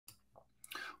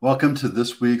Welcome to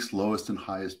this week's lowest and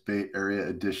highest Bay Area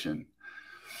edition.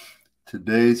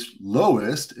 Today's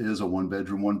lowest is a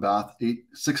one-bedroom, one-bath,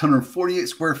 648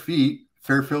 square feet,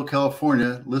 Fairfield,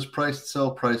 California. List price, sale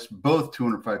price, both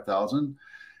 $205,000.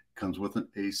 Comes with an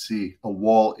AC, a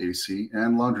wall AC,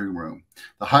 and laundry room.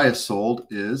 The highest sold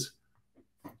is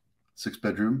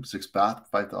 6-bedroom, 6-bath,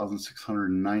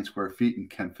 5,609 square feet in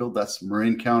Kentfield. That's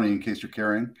Marin County, in case you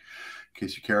care.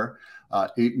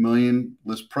 $8 million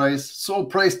list price. Sold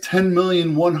price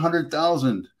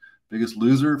 $10,100,000. Biggest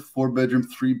loser, 4-bedroom,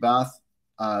 3-bath,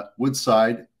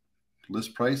 Woodside.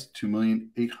 List price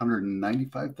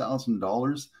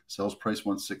 $2,895,000. Sales price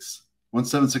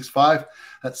 $1,765.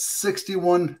 That's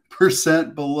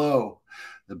 61% below.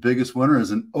 The biggest winner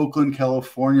is in Oakland,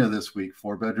 California this week.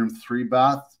 4-bedroom,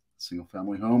 3-bath, single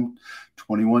family home,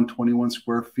 2121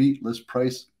 square feet. List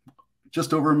price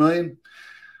just over $1 million.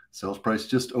 Sales price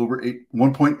just over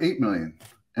 $1.8 million.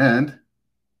 And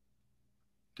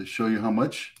to show you how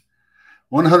much,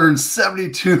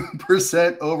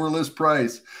 172% over list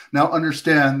price. Now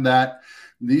understand that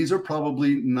these are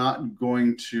probably not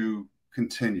going to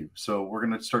continue. So we're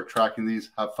going to start tracking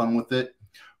these. Have fun with it.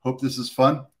 Hope this is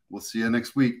fun. We'll see you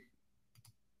next week.